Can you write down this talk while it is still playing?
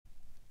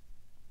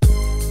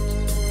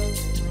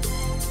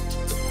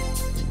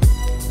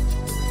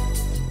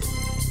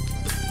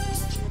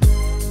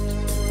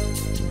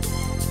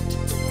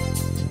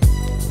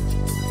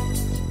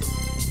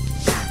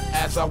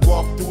I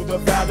walk through the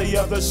valley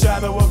of the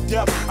shadow of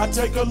death, I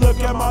take a look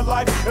at my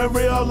life and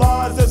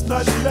realize there's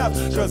nothing left.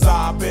 Cause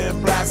I've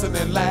been blasting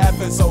and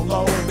laughing so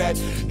long that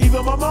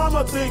even my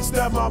mama thinks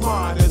that my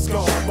mind is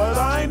gone. But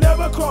I ain't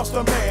never crossed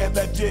a man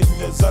that didn't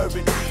deserve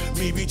it.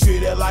 Me be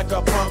treated like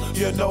a punk,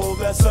 you know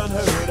that's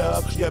unheard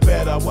of. You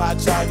better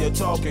watch how you're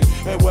talking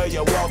and where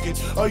you're walking,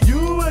 or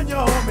you and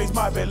your homies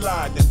might be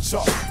lying in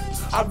chalk.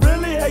 I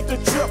really hate the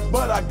trip,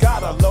 but I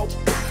gotta low.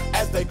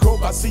 As they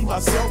croak, I see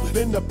myself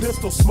in the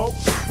pistol smoke.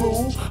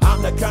 Fool,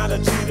 I'm the kind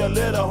of G the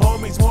little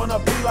homies wanna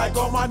be like,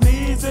 on my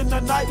knees in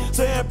the night,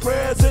 saying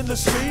prayers in the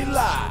street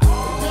light.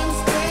 Been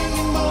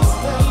spending most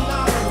of their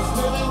lives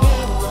living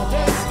in the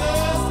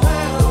gangsta's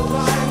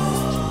paradise.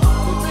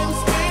 We've been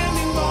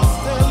spending most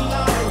of their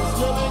lives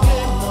living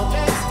in the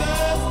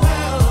gangsta's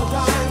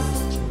paradise.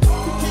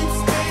 We keep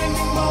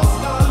spending most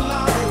of our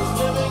lives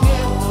living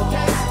in the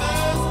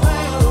gangsta's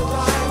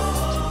paradise.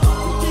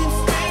 We keep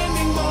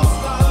spending most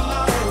of our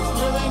lives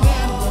living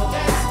in the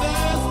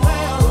gangsta's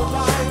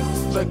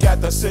paradise. Look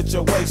at the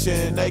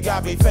situation they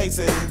got me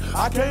facing.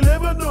 I can't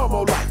live a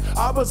normal life.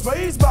 I was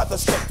raised by the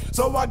state,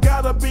 so I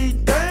gotta be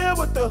down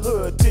with the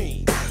hood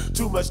team.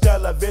 Too much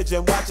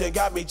television watching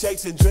got me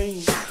chasing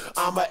dreams.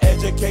 I'm an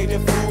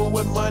educated fool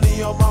with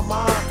money on my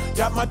mind.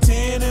 Got my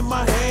tin in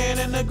my hand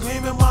and a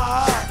gleam in my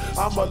eye.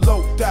 I'm a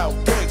loped out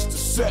gangster,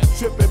 set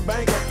tripping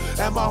banker,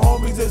 and my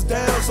homies is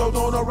down, so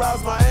don't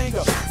arouse my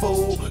anger.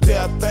 Fool,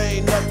 death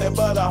ain't nothing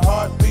but a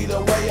heartbeat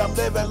away. I'm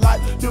living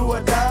life, do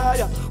or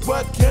die.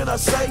 What can I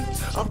say?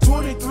 I'm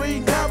 23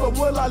 now, but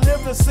will I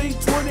live to see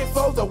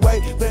 24? The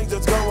way things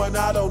is going,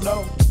 I don't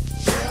know.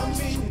 Tell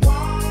me,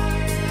 why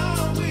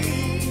are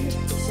we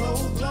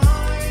so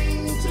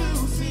blind to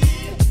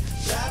see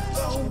that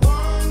the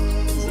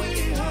ones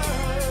we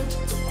hurt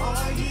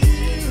are you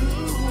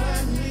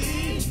and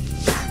me?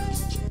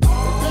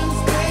 We've been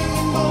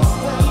spending most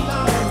of our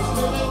lives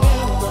living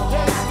in the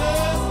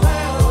gangsta's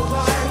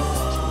paradise.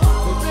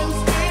 We've been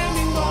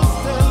spending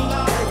most of our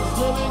lives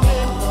living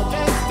in the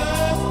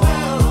gangsta's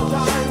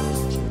paradise.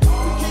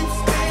 We keep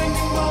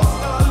spending most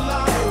of our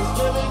lives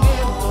living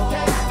in the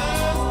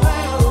gangsta's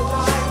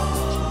paradise.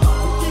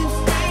 We keep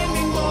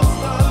spending most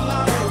of our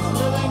lives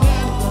living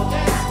in the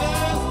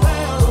gangsta's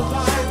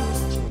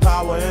paradise.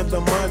 Power and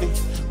the money,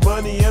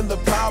 money and the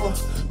power.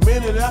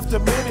 Minute after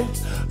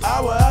minute,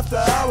 hour after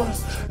hour,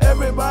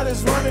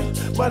 everybody's running,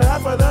 but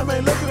half of them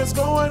ain't looking what's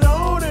going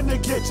on in the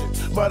kitchen.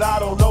 But I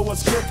don't know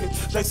what's cooking.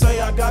 They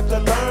say I got to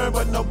learn,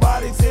 but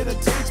nobody's here to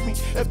teach me.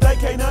 If they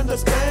can't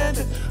understand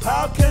it,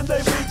 how can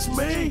they reach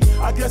me?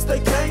 I guess they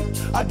can't,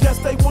 I guess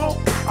they won't,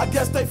 I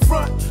guess they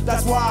front.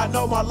 That's why I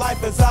know my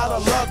life is out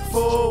of luck,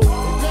 fool.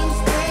 We've been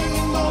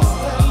spending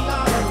most of